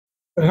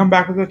Welcome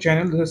back to the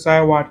channel. This is Sai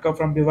Vatka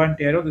from Divine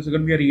Tarot. This is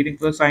going to be a reading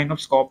for the sign of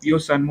Scorpio,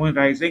 Sun, Moon,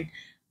 Rising,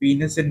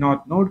 Venus, and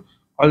North Node.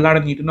 All that I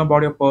need to know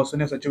about your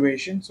person and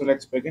situation. So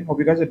let's begin. Hope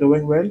you guys are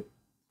doing well.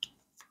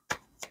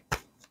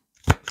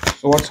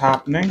 So what's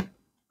happening?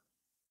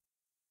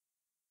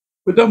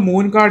 With the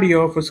Moon card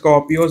here for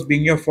Scorpios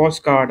being your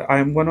first card,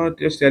 I'm gonna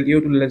just tell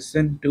you to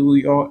listen to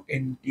your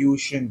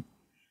intuition.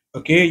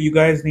 Okay, you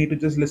guys need to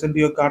just listen to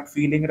your gut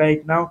feeling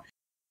right now.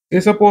 Say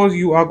suppose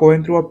you are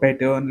going through a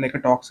pattern, like a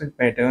toxic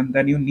pattern,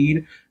 then you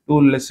need to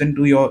listen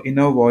to your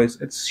inner voice.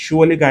 It's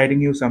surely guiding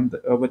you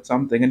with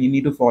something, and you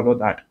need to follow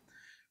that.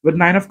 With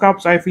Nine of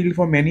Cups, I feel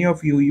for many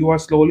of you, you are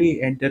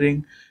slowly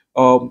entering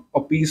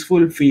a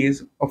peaceful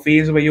phase, a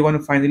phase where you're going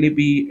to finally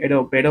be at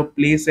a better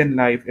place in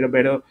life, at a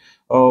better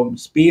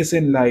space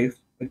in life.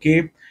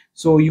 Okay,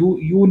 so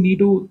you need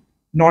to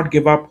not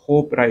give up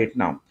hope right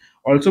now.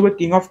 Also, with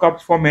King of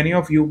Cups, for many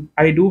of you,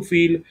 I do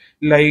feel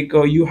like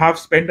you have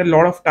spent a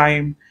lot of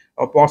time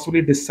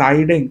possibly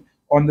deciding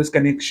on this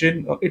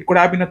connection. It could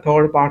have been a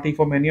third party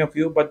for many of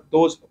you, but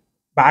those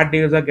bad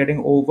days are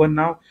getting over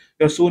now.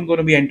 You're soon going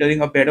to be entering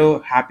a better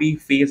happy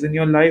phase in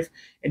your life,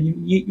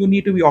 and you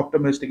need to be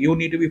optimistic, you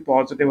need to be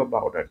positive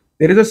about it.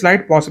 There is a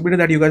slight possibility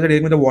that you guys are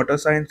dealing with the water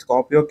sign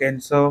Scorpio,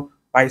 Cancer,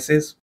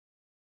 Pisces.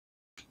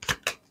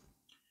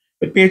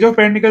 With Page of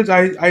Pentacles,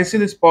 I see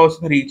this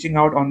person reaching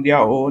out on their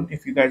own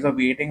if you guys are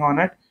waiting on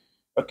it.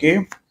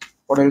 Okay,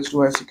 what else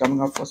do I see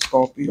coming up for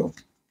Scorpio?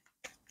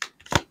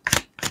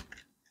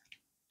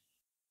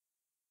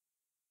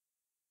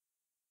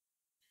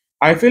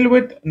 I feel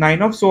with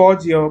Nine of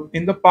Swords here,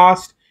 in the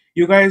past,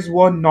 you guys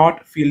were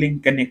not feeling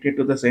connected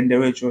to this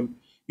individual.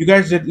 You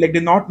guys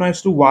did not know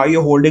as to why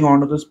you're holding on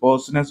to this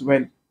person as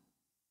well.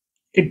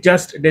 It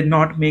just did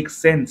not make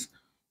sense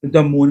with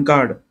the Moon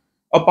card.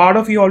 A part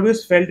of you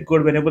always felt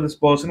good whenever this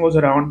person was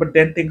around, but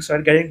then things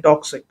started getting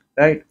toxic,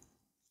 right?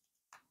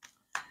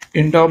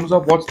 In terms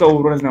of what's the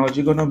overall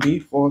energy gonna be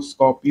for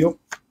Scorpio,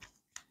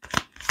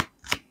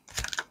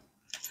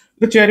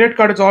 the Chariot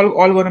card is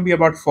all going to be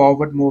about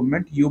forward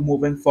movement, you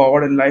moving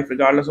forward in life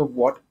regardless of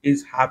what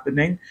is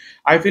happening.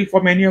 I feel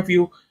for many of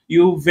you,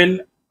 you will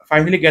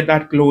finally get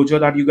that closure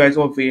that you guys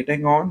were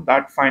waiting on.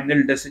 That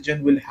final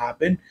decision will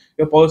happen.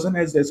 Your person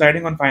is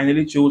deciding on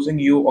finally choosing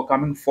you or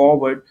coming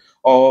forward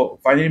or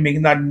finally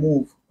making that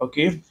move.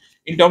 Okay.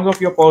 In terms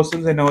of your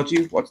person's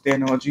energy, what's the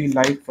energy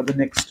like for the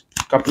next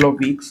couple of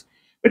weeks?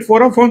 With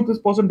Four of Wands, this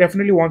person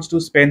definitely wants to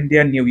spend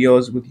their New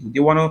Year's with you. They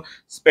want to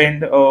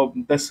spend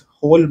this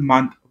whole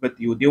month with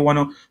you. They want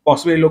to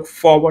possibly look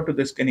forward to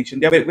this connection.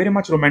 They are very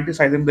much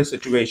romanticizing this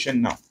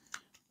situation now.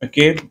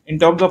 Okay, in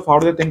terms of how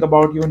do they think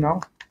about you now?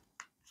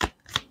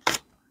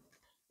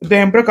 The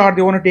Emperor card,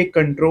 they want to take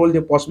control.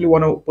 They possibly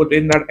want to put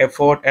in that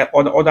effort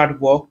or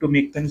that work to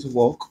make things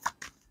work.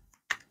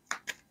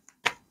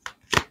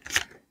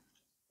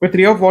 With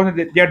Three of Wands,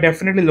 they are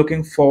definitely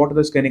looking forward to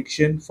this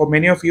connection. For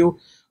many of you,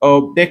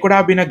 there could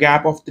have been a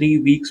gap of 3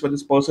 weeks where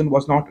this person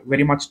was not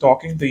very much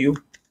talking to you.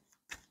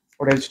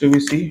 What else do we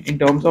see in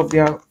terms of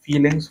their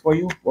feelings for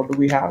you? What do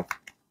we have?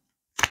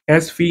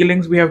 As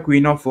feelings, we have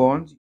Queen of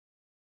Wands.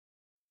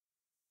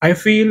 I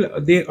feel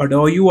they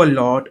adore you a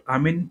lot. I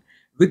mean,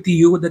 with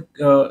you,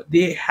 that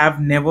they have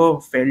never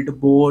felt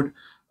bored.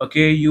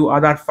 Okay, you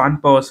are that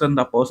fun person,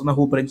 the person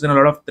who brings in a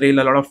lot of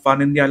thrill, a lot of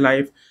fun in their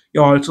life.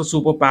 You're also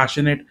super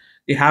passionate.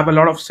 They have a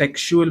lot of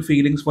sexual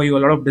feelings for you, a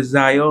lot of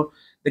desire.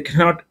 They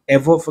cannot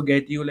ever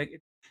forget you.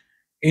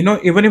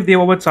 Even if they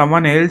were with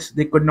someone else,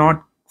 they could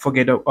not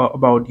forget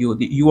about you.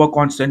 You are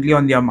constantly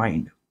on their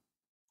mind.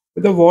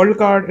 With the world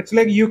card, it's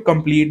like you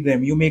complete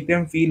them, you make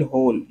them feel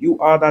whole. You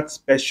are that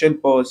special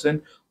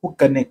person who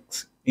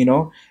connects,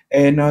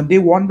 and they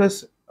want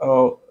this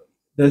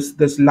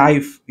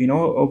life,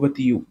 with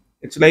you.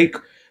 It's like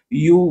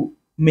you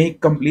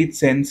make complete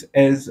sense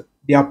as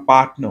their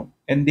partner,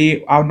 and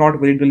they are not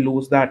willing to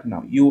lose that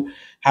now. You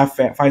have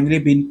finally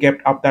been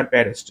kept up that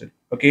pedestal.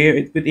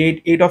 Okay, with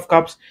eight of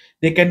cups,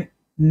 they can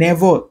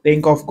never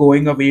think of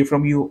going away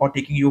from you or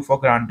taking you for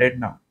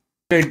granted now.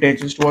 The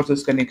intentions towards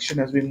this connection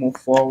as we move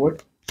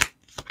forward.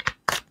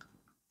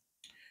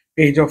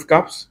 Page of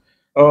Cups.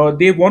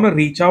 They want to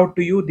reach out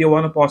to you. They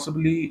want to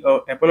possibly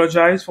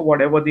apologize for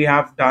whatever they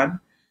have done.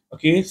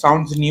 Okay,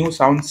 sounds new,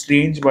 sounds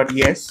strange, but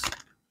yes.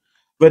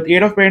 With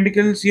Eight of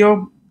Pentacles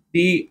here,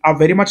 they are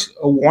very much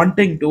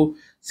wanting to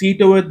see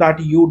to it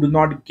that you do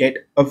not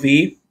get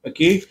away.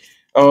 Okay,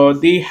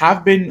 they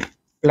have been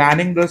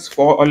planning this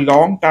for a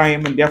long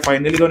time, and they are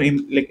finally going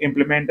to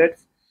implement it.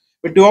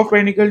 With Two of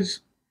Pentacles,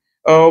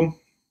 um,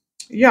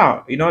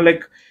 yeah,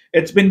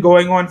 it's been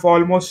going on for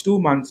almost 2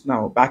 months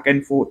now, back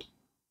and forth.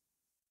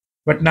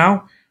 But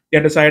now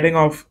they're deciding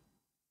of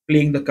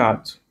playing the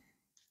cards.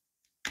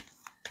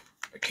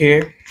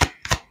 Okay.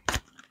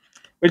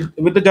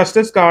 With the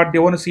Justice card, they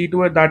want to see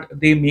to it that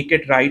they make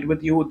it right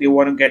with you. They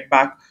want to get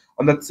back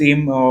on that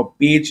same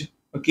page.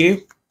 Okay.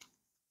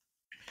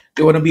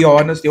 They want to be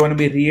honest. They want to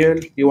be real.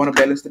 They want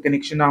to balance the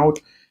connection out.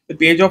 The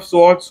Page of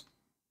Swords,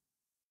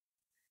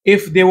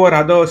 if they were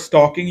rather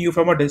stalking you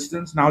from a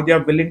distance, now they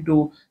are willing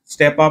to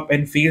step up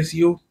and face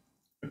you.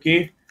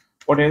 Okay.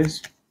 What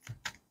else?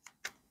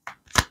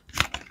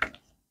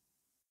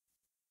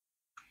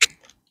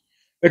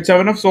 With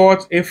Seven of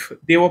Swords, if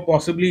they were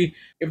possibly,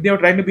 if they were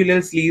trying to be a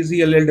little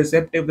sleazy, a little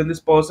deceptive, then this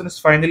person is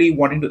finally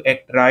wanting to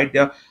act right.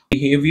 Their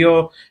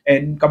behavior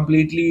and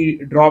completely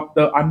drop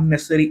the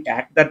unnecessary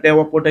act that they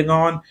were putting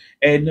on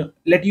and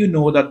let you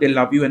know that they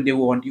love you and they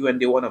want you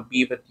and they want to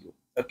be with you.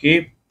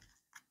 Okay.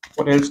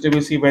 What else do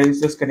we see? Where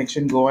is this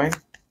connection going?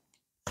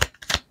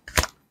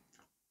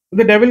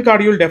 The Devil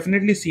card, you'll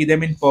definitely see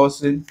them in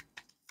person.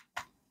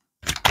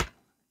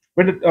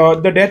 But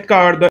the Death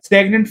card, the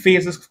stagnant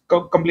phase is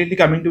completely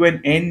coming to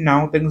an end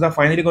now. Things are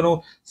finally going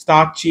to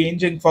start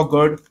changing for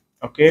good.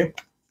 Okay.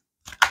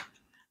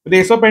 With the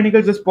Ace of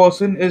Pentacles, this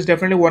person is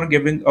definitely want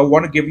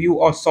to give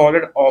you a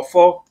solid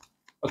offer.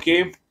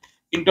 Okay.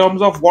 In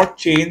terms of what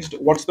changed,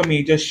 what's the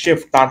major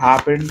shift that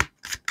happened?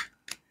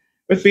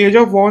 With Page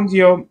of Wands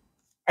here,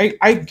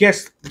 I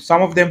guess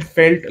some of them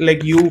felt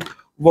like you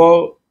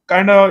were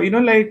kind of,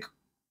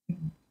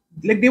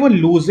 like they were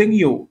losing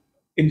you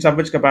in some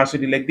which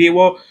capacity. Like they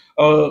were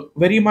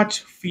very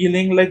much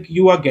feeling like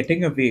you are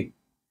getting away.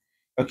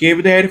 Okay,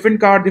 with the Hierophant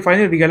card, they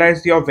finally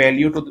realized your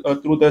value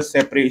through the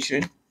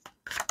separation.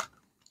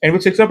 And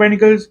with Six of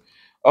Pentacles,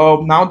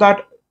 now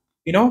that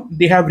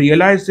they have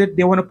realized it,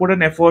 they want to put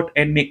an effort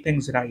and make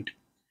things right.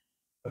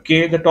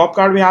 Okay, the top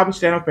card we have is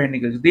Ten of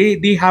Pentacles.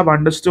 They have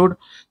understood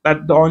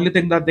that the only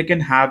thing that they can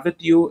have with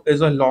you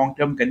is a long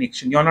term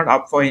connection. You're not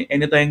up for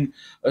anything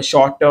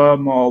short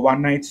term or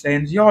one night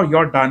stands.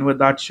 You're done with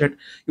that shit.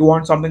 You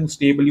want something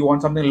stable. You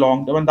want something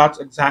long term, and that's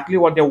exactly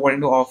what they're wanting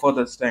to offer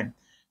this time.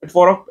 But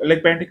Four of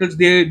like Pentacles,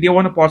 they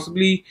want to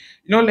possibly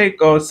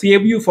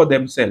save you for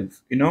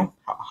themselves.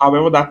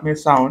 However that may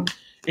sound,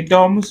 in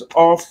terms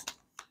of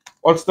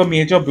what's the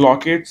major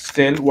blockage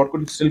still, what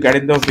could still get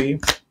in the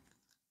way.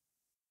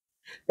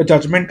 The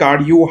Judgment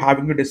card, you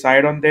having to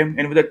decide on them,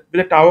 and with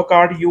the Tower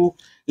card, you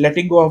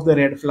letting go of the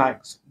red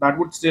flags. That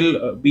would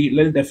still be a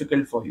little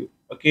difficult for you.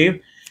 Okay,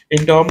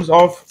 in terms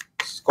of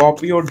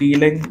Scorpio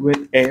dealing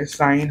with air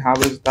sign, how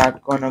is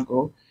that gonna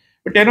go?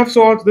 With Ten of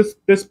Swords,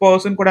 this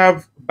person could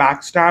have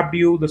backstabbed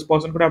you. This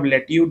person could have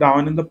let you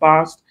down in the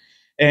past,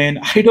 and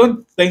I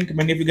don't think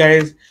many of you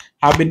guys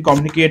have been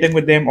communicating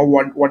with them or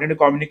wanting to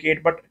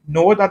communicate. But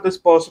know that this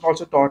person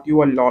also taught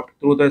you a lot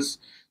through this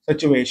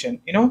situation.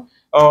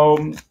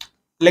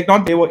 Like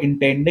not they were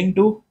intending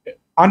to,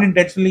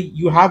 unintentionally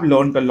you have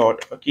learned a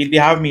lot. Okay, they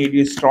have made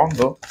you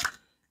stronger.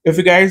 If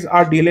you guys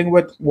are dealing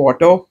with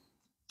water,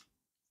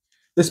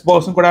 this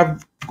person could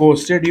have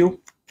ghosted you.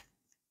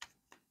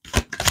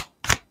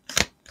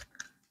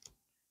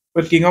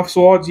 With King of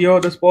Swords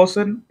here, this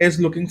person is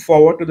looking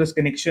forward to this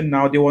connection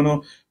now. They want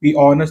to be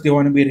honest, they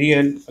want to be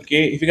real.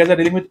 Okay, if you guys are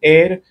dealing with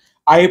air,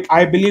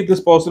 I believe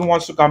this person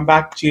wants to come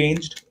back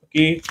changed.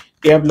 Okay,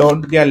 they have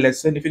learned their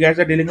lesson. If you guys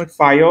are dealing with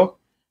fire,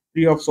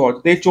 Three of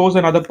Swords, they chose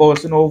another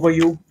person over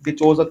you. They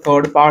chose a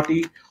third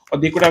party, or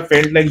they could have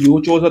felt like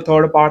you chose a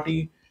third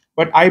party.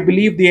 But I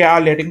believe they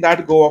are letting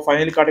that go, or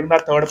finally cutting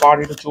that third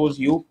party to choose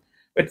you.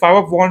 With Five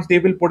of Wands, they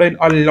will put in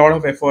a lot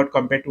of effort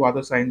compared to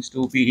other signs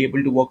to be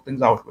able to work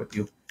things out with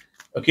you.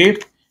 Okay,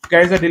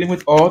 guys are dealing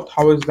with Earth.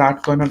 How is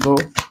that gonna go?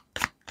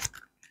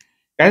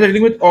 Guys are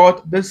dealing with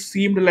Earth. This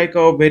seemed like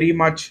a very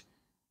much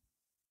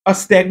a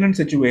stagnant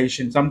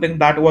situation, something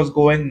that was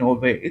going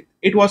nowhere.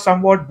 It was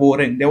somewhat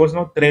boring. There was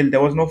no thrill.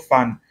 There was no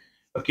fun.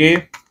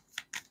 Okay,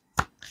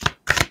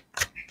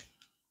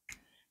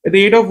 with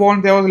the Eight of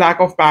Wands, there was lack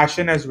of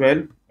passion as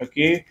well.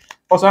 Okay,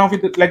 for some of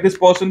you, like this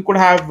person could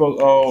have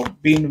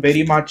been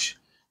very much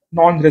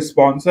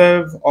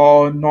non-responsive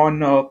or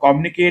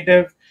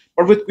non-communicative.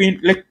 But with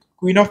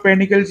Queen of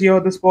Pentacles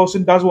here, this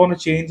person does want to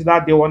change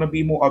that. They want to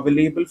be more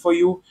available for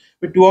you.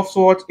 With Two of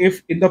Swords,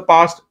 if in the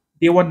past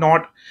they were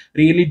not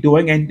really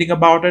doing anything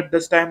about it,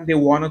 this time they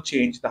want to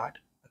change that.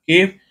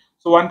 Okay,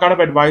 so one kind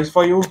of advice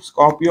for you,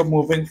 Scorpio,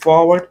 moving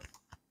forward.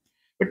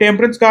 The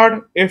Temperance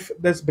card, if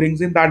this brings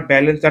in that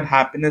balance, that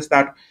happiness,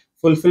 that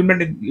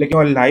fulfillment in like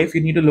your life,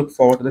 you need to look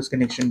forward to this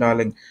connection,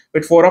 darling.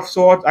 With Four of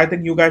Swords, I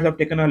think you guys have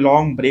taken a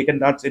long break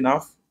and that's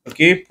enough.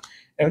 Okay.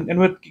 And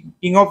with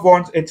King of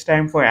Wands, it's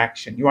time for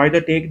action. You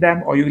either take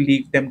them or you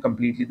leave them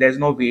completely. There's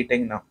no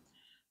waiting now.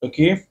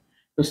 Okay.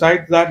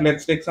 Besides that,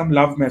 let's take some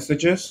love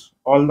messages.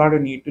 All that you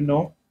need to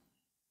know.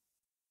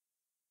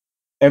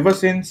 Ever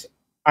since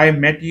I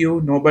met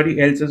you,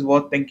 nobody else is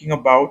worth thinking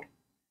about.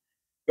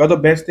 You're the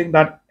best thing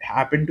that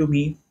happened to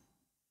me.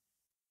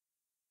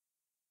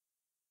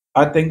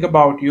 I think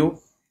about you.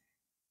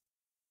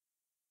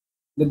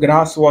 The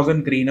grass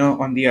wasn't greener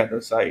on the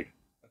other side.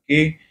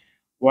 Okay,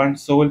 one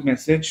soul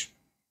message.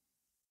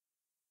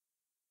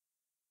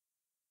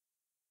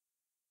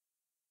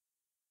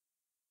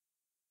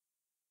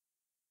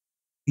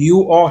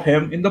 You or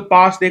him in the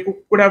past, they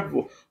could have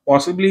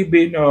possibly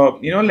been,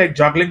 like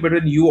juggling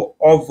between you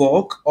or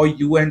work or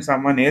you and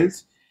someone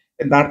else,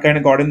 and that kind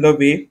of got in the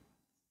way.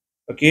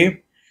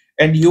 Okay,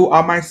 and you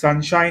are my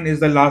sunshine is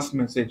the last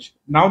message.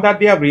 Now that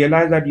they have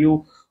realized that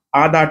you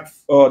are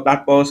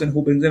that person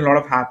who brings in a lot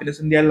of happiness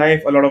in their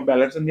life, a lot of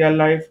balance in their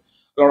life,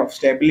 a lot of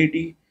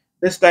stability,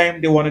 This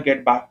time they want to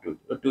get back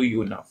to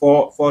you now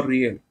for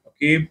real.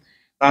 Okay,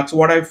 that's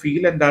what I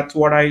feel, and that's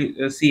what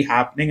I see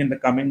happening in the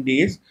coming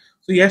days.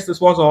 So yes, this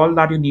was all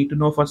that you need to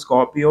know for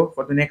Scorpio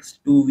for the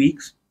next 2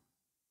 weeks.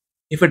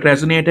 If it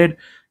resonated,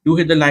 do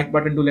hit the like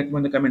button. Do let me know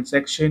in the comment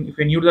section. If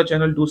you're new to the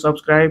channel, do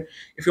subscribe.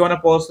 If you want a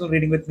personal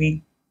reading with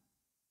me,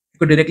 you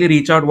could directly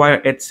reach out via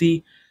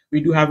Etsy.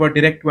 We do have a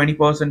direct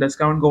 20%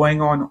 discount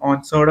going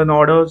on certain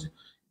orders.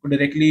 You could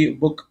directly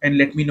book and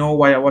let me know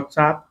via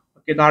WhatsApp.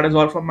 Okay, that is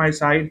all from my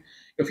side.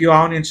 If you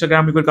are on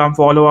Instagram, you could come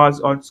follow us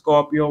on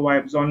Scorpio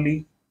Vibes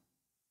Only.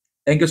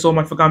 Thank you so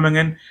much for coming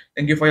in.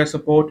 Thank you for your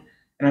support.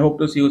 And I hope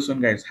to see you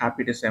soon, guys.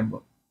 Happy December.